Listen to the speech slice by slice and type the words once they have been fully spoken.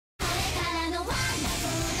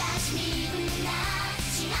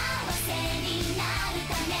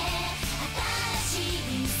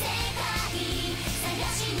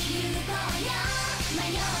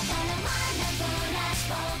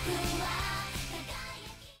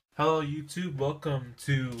Hello YouTube, welcome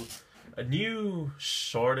to a new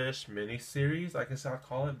shortish mini-series, I guess I'll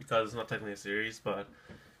call it, because it's not technically a series, but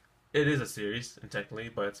it is a series, and technically,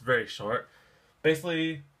 but it's very short.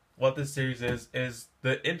 Basically, what this series is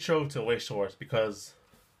the intro to Weiss Schwarz, because,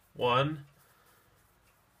 one,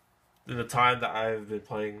 in the time that I've been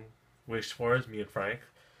playing Weiss Schwarz, me and Frank,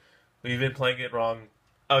 we've been playing it wrong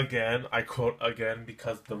again, I quote again,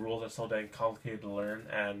 because the rules are so dang complicated to learn,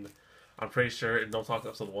 and I'm pretty sure in No Talk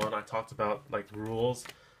episode 1 I talked about like rules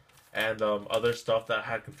and other stuff that I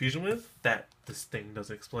had confusion with that this thing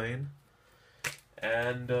doesn't explain.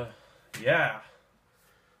 And yeah.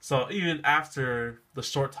 So even after the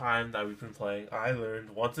short time that we've been playing, I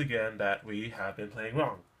learned once again that we have been playing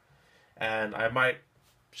wrong. And I might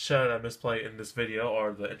shed a misplay in this video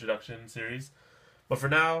or the introduction series. But for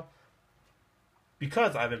now,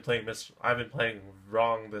 because I've been playing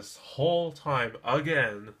wrong this whole time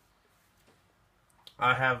again,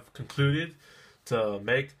 I have concluded to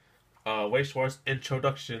make a Weiss Schwarz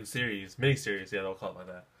introduction series, mini-series, yeah, they'll call it like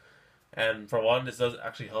that. And for one, this does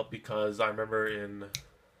actually help because I remember in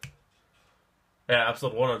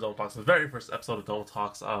episode 1 of Domo Talks, the very first episode of Domo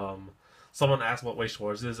Talks, someone asked what Weiss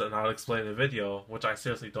Schwarz is, and I'll explain in the video, which I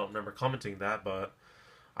seriously don't remember commenting that, but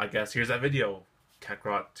I guess here's that video.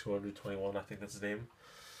 K4RD 221, I think that's his name.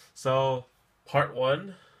 So, part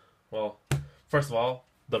 1, well, first of all,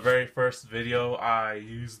 the very first video I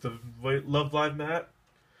used the Love Live mat,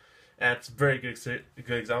 and it's a very good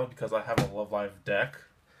example because I have a Love Live deck,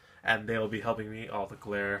 and they will be helping me. Oh, the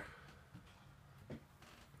glare.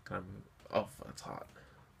 Oh, it's hot.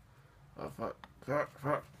 Oh, fuck.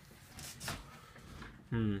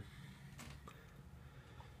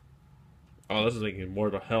 Oh, this is making more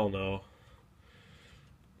to hell no.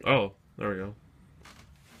 Oh, there we go.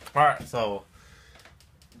 Alright, so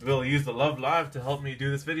we'll use the Love Live to help me do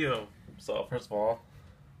this video. So first of all,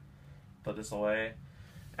 put this away.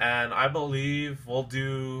 And I believe we'll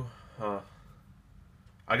do, I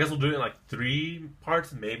guess we'll do it in like 3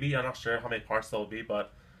 parts maybe. I'm not sure how many parts there'll be,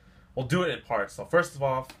 but we'll do it in parts. So first of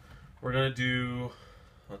all, we're going to do,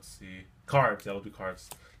 let's see, cards. Yeah, we'll do cards.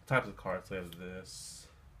 Types of cards. So we have this.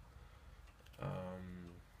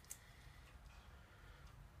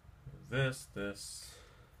 This.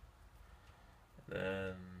 And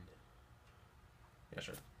then, yeah,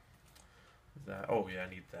 sure. That, oh yeah, I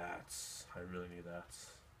need that. I really need that.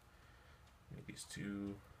 Need these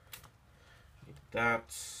 2. Need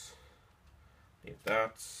that. Need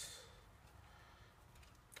that.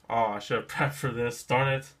 Oh, I should have prepped for this.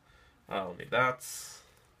 Darn it. I don't need that.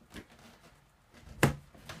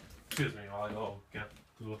 Excuse me while I go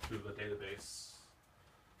through the database.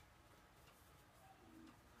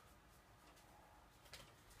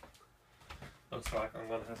 Looks like I'm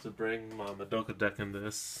gonna have to bring my Madoka deck in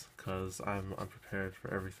this because I'm unprepared for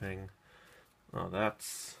everything. Oh,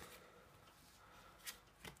 that's.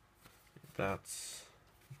 I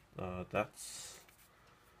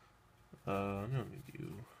don't need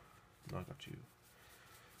you. No, I got you.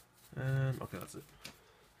 And okay, that's it.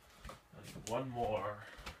 I need one more.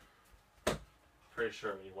 Pretty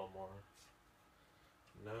sure I need one more.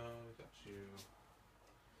 No, got you.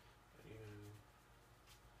 Got you.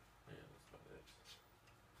 Yeah, that's about it.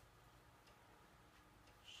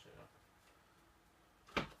 Shit.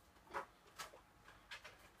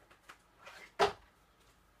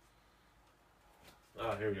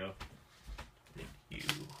 Ah, here we go. Thank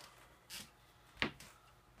you.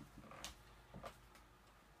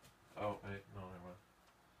 Oh, wait, no, never mind.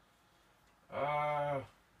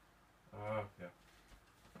 Yeah.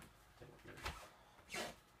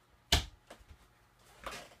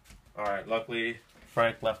 Alright, luckily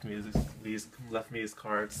Frank left me his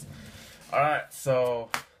cards. Alright, so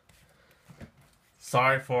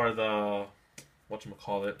sorry for the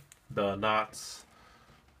whatchamacallit, the not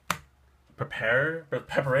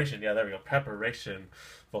preparation, yeah, there we go, preparation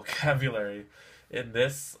vocabulary in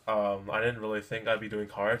this. I didn't really think I'd be doing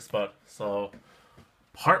cards, but so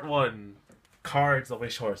part 1, cards of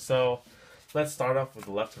Weiss Schwarz. So let's start off with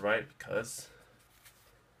the left to right because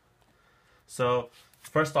so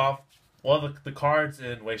first off, one of the cards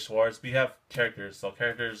in Weiss Schwarz, we have characters. So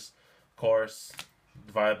characters, of course,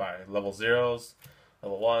 divided by level 0s,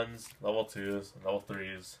 level 1s, level 2s, and level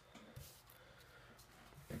 3s.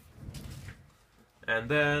 And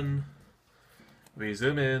then we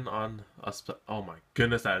zoom in on a oh my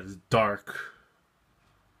goodness, that is dark.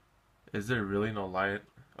 Is there really no light?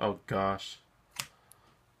 Oh gosh.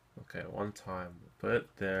 Okay, one time. Put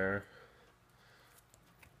it there.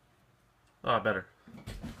 Oh, better.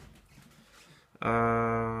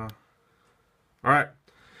 Alright.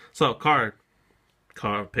 So, card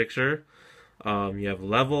picture. You have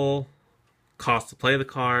level, cost to play the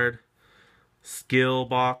card, skill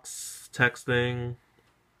box, texting,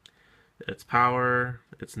 its power,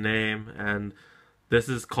 its name, and this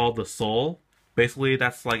is called the soul. Basically,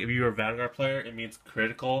 that's like if you're a Vanguard player, it means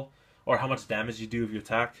critical or how much damage you do if you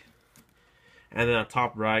attack. And then on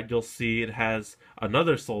top right, you'll see it has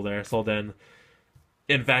another soul there. So then,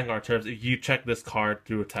 in Vanguard terms, if you check this card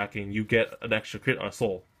through attacking, you get an extra crit or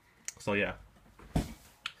soul. So yeah.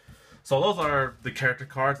 So those are the character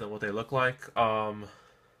cards and what they look like. Oh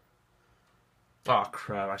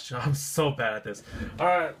crap! I'm so bad at this. All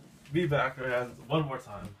right, be back one more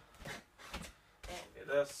time. Okay,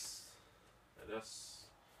 this,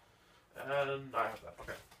 and I have that.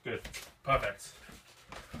 Okay, good, perfect.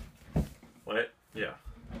 Wait, yeah.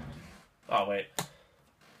 Oh wait.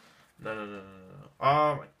 No.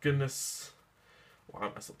 Oh my goodness. Why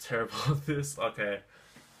am I so terrible at this? Okay.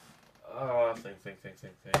 Think.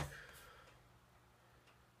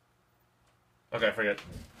 Okay, forget.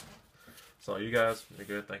 So you guys, you're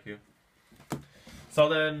good, thank you. So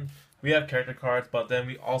then we have character cards, but then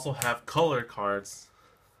we also have color cards.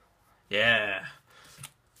 Yeah.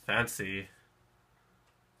 Fancy.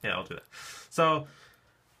 Yeah, I'll do that. So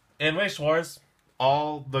in Weiss Schwarz,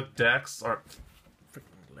 all the decks are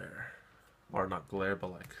freaking glare. Or not glare,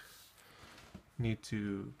 but like need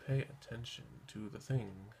to pay attention to the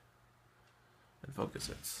thing and focus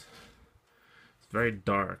it. It's very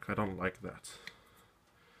dark. I don't like that.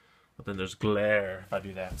 But then there's glare if I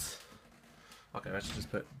do that. Okay, I should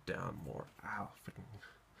just put it down more. Ow, freaking.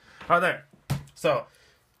 Oh, there. So,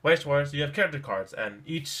 Weiss Schwarz, you have character cards, and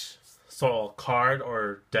each card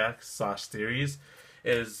or deck / series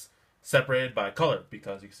is separated by color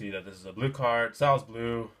because you can see that this is a blue card, Sal's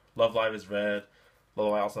blue, Love Live is red,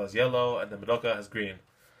 Love Live also has yellow, and then Madoka has green.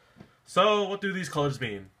 So, what do these colors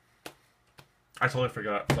mean? I totally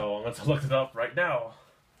forgot, so I'm going to look it up right now.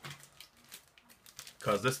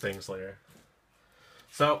 Because this thing's later.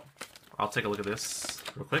 So, I'll take a look at this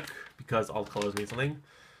real quick, because all the colors mean something.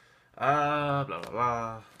 Blah, blah,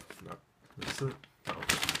 blah. No, this is it.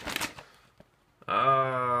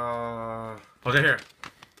 Okay, here.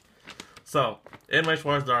 So, in Weiss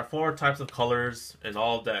Schwarz, there are 4 types of colors in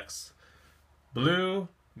all decks. Blue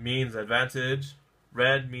means advantage,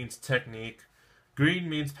 red means technique, green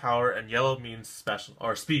means power, and yellow means special,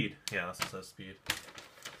 or speed. Yeah, that's what it says, speed.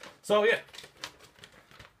 So, yeah.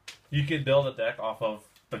 You can build a deck off of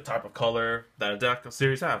the type of color that a deck of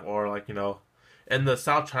series have. Or, like, you know, in the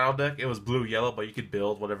South Child deck, it was blue-yellow, but you could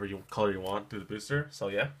build whatever color you want through the booster. So,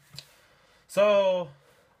 yeah. So,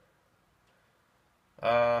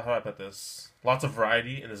 how do I put this? Lots of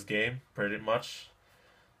variety in this game, pretty much.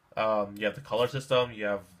 You have the color system. You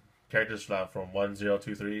have characters from 1, 0,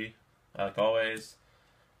 2, 3, like always.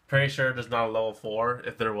 Pretty sure there's not a level 4.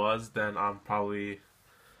 If there was, then I'm probably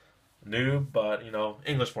noob, but, you know,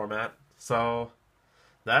 English format. So,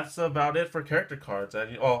 that's about it for character cards.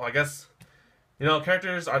 And, well, I guess, you know,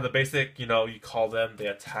 characters are the basic, you know, you call them, they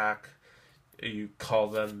attack. You call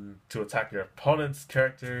them to attack your opponent's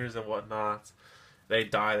characters and whatnot. They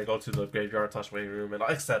die, they go to the graveyard, / waiting room, and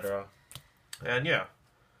etc. And yeah.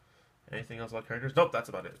 Anything else about characters? Nope, that's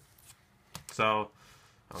about it. So,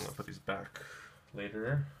 I'm going to put these back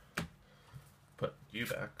later. Put you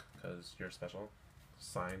back, because you're special.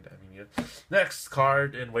 Signed, I mean, yeah. Next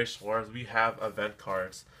card in Weiss Schwarz, we have event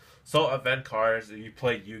cards. So, event cards, if you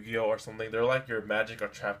play Yu-Gi-Oh! Or something, they're like your magic or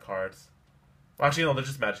trap cards. Well, actually, no, they're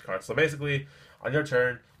just magic cards. So, basically, on your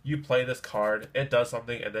turn, you play this card, it does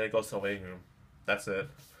something, and then it goes to the waiting room. That's it.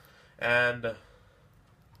 And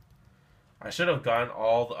I should have gotten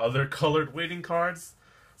all the other colored waiting cards.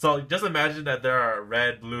 So just imagine that there are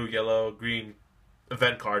red, blue, yellow, green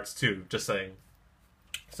event cards too. Just saying.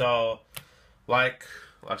 So, like,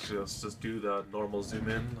 actually, let's just do the normal zoom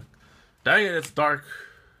in. Dang it, it's dark.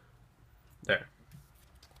 There.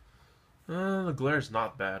 The glare's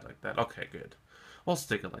not bad like that. Okay, good. We'll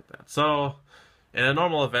stick it like that. So, in a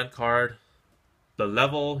normal event card, the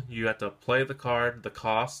level, you have to play the card, the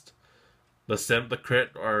cost, the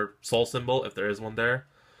crit or soul symbol, if there is one there,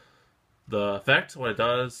 the effect, what it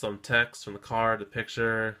does, some text from the card, the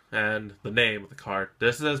picture, and the name of the card.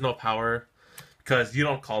 This has no power, because you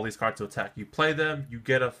don't call these cards to attack. You play them, you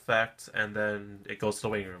get effect, and then it goes to the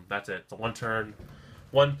waiting room. That's it. It's a one turn,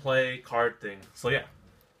 one play card thing. So yeah.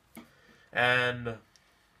 And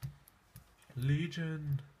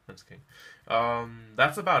Legion. That's king.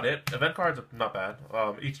 That's about it. Event cards are not bad.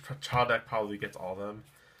 Each child deck probably gets all of them.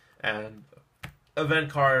 And event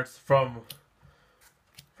cards, from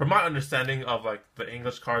my understanding of like the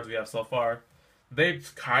English cards we have so far, they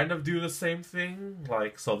kind of do the same thing.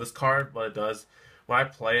 Like, so this card, what it does, when I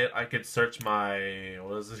play it, I could search my,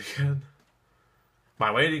 what is it again?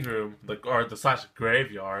 My waiting room, or the slash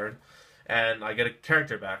graveyard, and I get a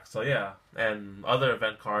character back. So yeah, and other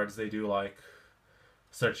event cards, they do like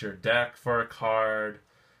search your deck for a card,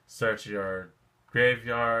 search your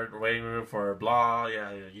graveyard, waiting room for blah.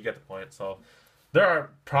 Yeah, yeah, you get the point. So there are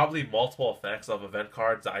probably multiple effects of event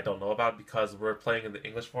cards that I don't know about because we're playing in the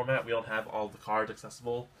English format. We don't have all the cards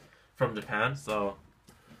accessible from Japan, so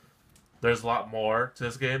there's a lot more to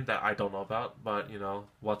this game that I don't know about, but you know,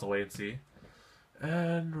 we'll have to wait and see.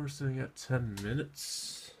 And we're sitting at 10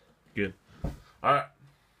 minutes. Good. Alright.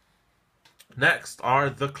 Next are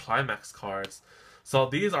the climax cards. So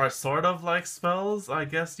these are sort of like spells, I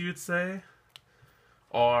guess you'd say.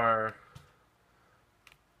 Or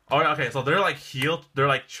okay, so they're like they're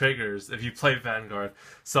like triggers if you play Vanguard.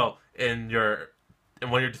 So when you're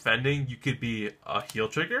defending, you could be a heal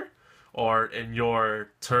trigger, or in your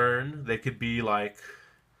turn, they could be like,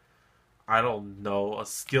 I don't know, a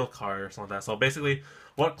skill card or something like that. So basically,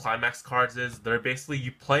 what climax cards is, they're basically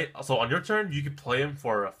you play. So on your turn, you could play them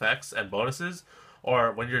for effects and bonuses,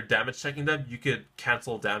 or when you're damage checking them, you could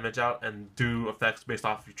cancel damage out and do effects based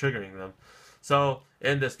off you triggering them. So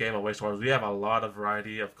in this game of Weiss Schwarz, we have a lot of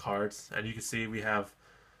variety of cards, and you can see we have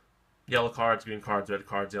yellow cards, green cards, red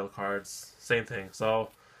cards, yellow cards, same thing.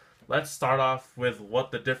 So let's start off with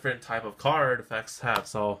what the different type of card effects have.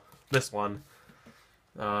 So this one,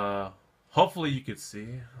 hopefully you could see.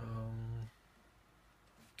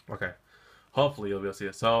 Okay, hopefully you'll be able to see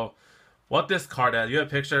it. So what this card has, you have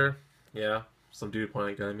a picture, yeah, some dude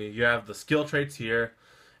pointing at me. You have the skill traits here,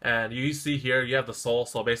 and you see here you have the soul.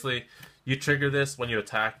 So basically, you trigger this when you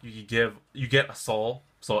attack. You get a soul,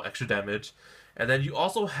 so extra damage, and then you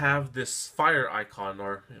also have this fire icon.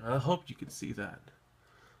 Or I hope you can see that.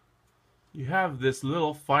 You have this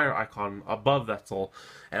little fire icon above that soul,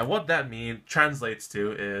 and what that translates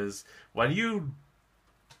to is when you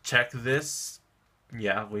check this.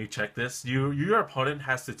 Yeah, when you check this, your opponent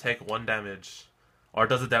has to take 1 damage, or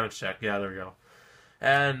does a damage check. Yeah, there we go.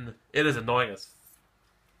 And it is annoying as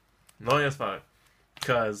fuck,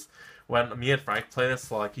 because when me and Frank play this,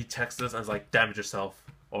 so like he checks this and it's like damage yourself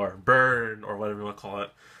or burn or whatever you want to call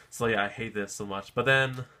it. So yeah, I hate this so much. But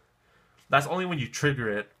then that's only when you trigger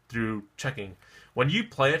it through checking. When you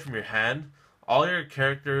play it from your hand, all your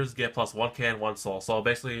characters get plus 1k and 1 soul. So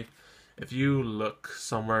basically, if you look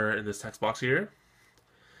somewhere in this text box here,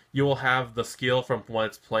 you will have the skill from when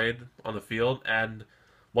it's played on the field and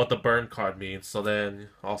what the burn card means. So then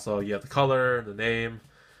also you have the color, the name,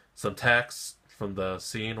 some text from the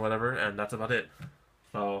scene, whatever, and that's about it.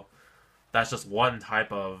 So that's just one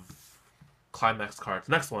type of climax cards.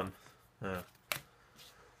 Next one.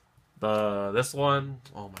 This one,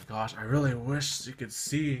 oh my gosh, I really wish you could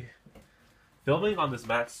see. Filming on this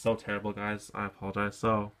mat's so terrible, guys. I apologize.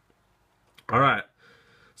 So, alright.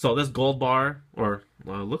 So this gold bar, or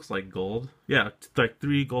well, it looks like gold. Yeah, it's like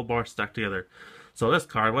 3 gold bars stacked together. So this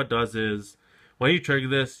card, what it does is, when you trigger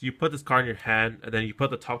this, you put this card in your hand, and then you put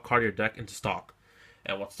the top card of your deck into stock.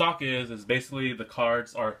 And what stock is basically the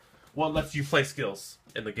cards are what lets you play skills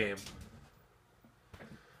in the game.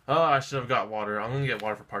 Oh, I should have got water. I'm going to get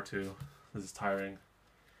water for part 2. This is tiring.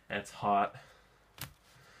 And it's hot.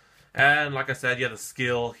 And like I said, you have the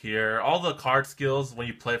skill here. All the card skills when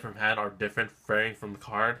you play from hand are different, varying from the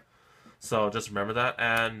card. So just remember that.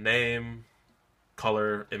 And name,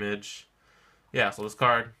 color, image. Yeah, so this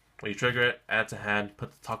card, when you trigger it, add to hand,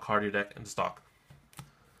 put the top card of your deck into stock.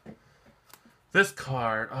 This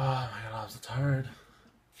card, oh my god, I'm so tired.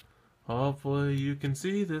 Hopefully you can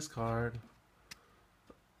see this card.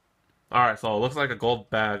 Alright, so it looks like a gold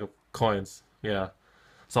bag of coins. Yeah.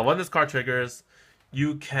 So when this card triggers,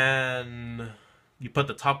 you put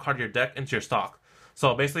the top card of your deck into your stock.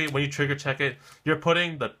 So basically, when you trigger check it, you're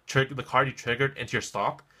putting the card you triggered into your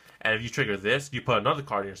stock. And if you trigger this, you put another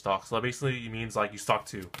card in your stock. So basically, it means like you stock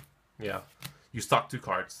 2. Yeah. You stock 2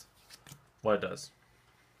 cards. What it does.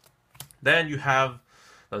 Then you have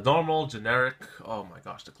the normal, generic, oh my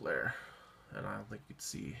gosh, the glare. And I don't think you'd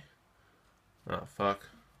see. Oh, fuck.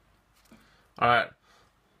 Alright.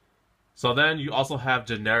 So then you also have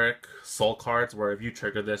generic soul cards, where if you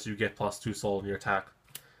trigger this, you get plus 2 soul in your attack.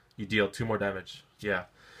 You deal 2 more damage. Yeah.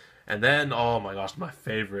 And then, oh my gosh, my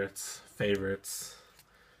favorites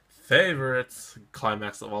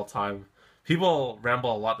climax of all time. People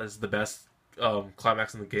ramble a lot that this is the best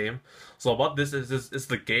climax in the game. So what this is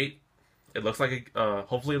the gate. It looks like a,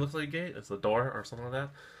 hopefully it looks like a gate. It's a door or something like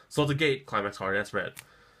that. So it's a gate climax card. That's red.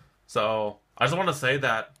 So I just want to say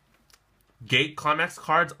that gate climax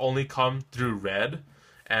cards only come through red.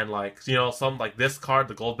 And like, you know, some like this card,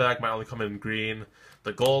 the gold bag, might only come in green.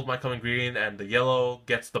 the gold might come in green, and the yellow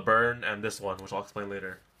gets the burn, and this one, which I'll explain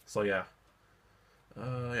later. So yeah.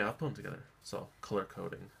 Yeah, I'll put them together. So, color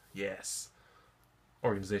coding. Yes.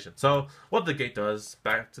 Organization. So, what the gate does,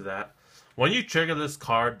 back to that. When you trigger this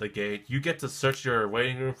card, the gate, you get to search your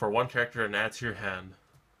waiting room for one character and add to your hand.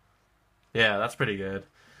 Yeah, that's pretty good.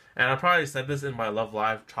 And I probably said this in my Love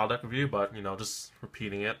Live trial deck review, but, you know, just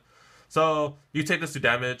repeating it. So, you take this to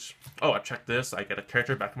damage. Oh, I check this. I get a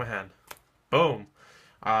character back in my hand. Boom.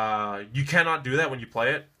 You cannot do that when you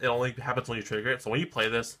play it. It only happens when you trigger it. So when you play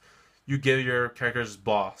this, you give your character's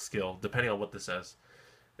Ba skill, depending on what this says.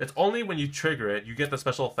 It's only when you trigger it, you get the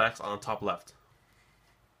special effects on the top left.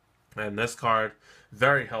 And this card,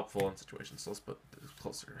 very helpful in situations. So let's put this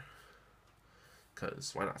closer.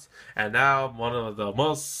 Because why not? And now, one of the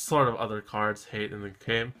most sort of other cards hate in the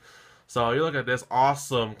game. So you look at this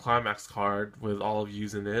awesome climax card with all of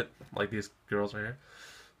yous in it, like these girls right here.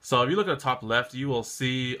 So if you look at the top left, you will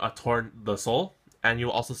see the soul, and you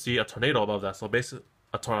will also see a tornado above that. So basically,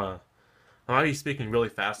 I might be speaking really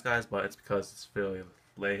fast, guys, but it's because it's really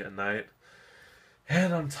late at night,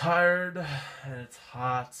 and I'm tired, and it's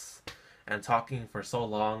hot, and talking for so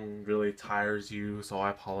long really tires you. So I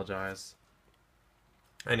apologize.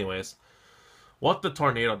 Anyways, what the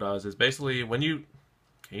tornado does is basically when you...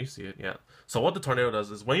 Can you see it? Yeah. So what the tornado does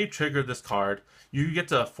is when you trigger this card, you get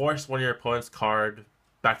to force one of your opponent's card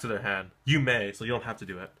back to their hand. You may, so you don't have to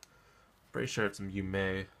do it. Pretty sure it's you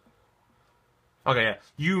may. Okay, yeah.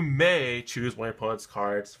 You may choose one of your opponent's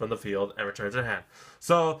cards from the field and return to their hand.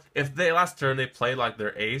 So if they last turn they play like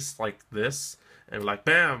their ace, like this, and like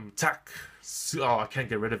bam, tack. Oh, I can't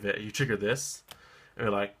get rid of it. You trigger this, and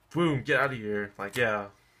you're like, boom, get out of here. Like, yeah.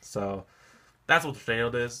 So that's what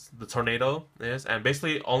the tornado is, and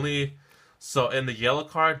basically only... So in the yellow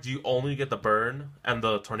card, you only get the burn and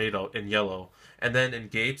the tornado in yellow. And then in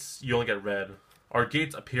gates, you only get red. Or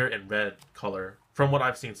gates appear in red color, from what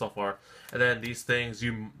I've seen so far. And then these things,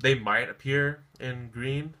 they might appear in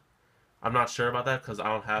green. I'm not sure about that, because I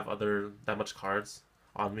don't have that much cards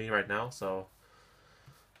on me right now, so...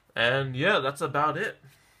 And yeah, that's about it.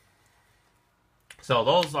 So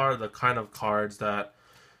those are the kind of cards that...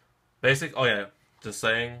 Oh yeah, just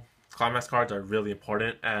saying, climax cards are really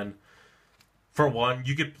important, and for one,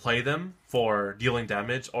 you could play them for dealing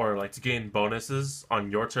damage or like to gain bonuses on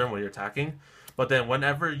your turn when you're attacking. But then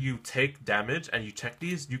whenever you take damage and you check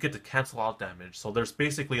these, you get to cancel out damage. So there's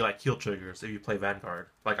basically like heal triggers if you play Vanguard,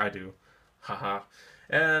 like I do. Haha.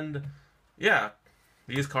 And yeah,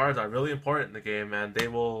 these cards are really important in the game, and they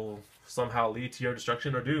will somehow lead to your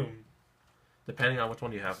destruction or doom, depending on which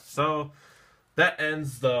one you have. So that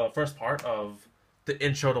ends the first part of the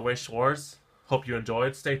intro to Weiss Schwarz. Hope you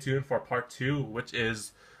enjoyed. Stay tuned for part 2, which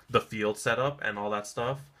is the field setup and all that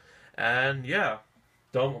stuff. And yeah,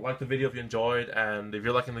 don't like the video if you enjoyed, and if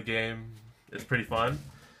you're liking the game, it's pretty fun.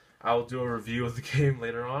 I'll do a review of the game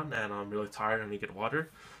later on, and I'm really tired and I need to get water.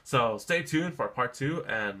 So stay tuned for part 2,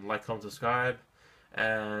 and like, comment, subscribe.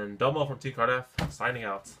 And Domo from K4RD F, signing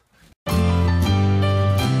out.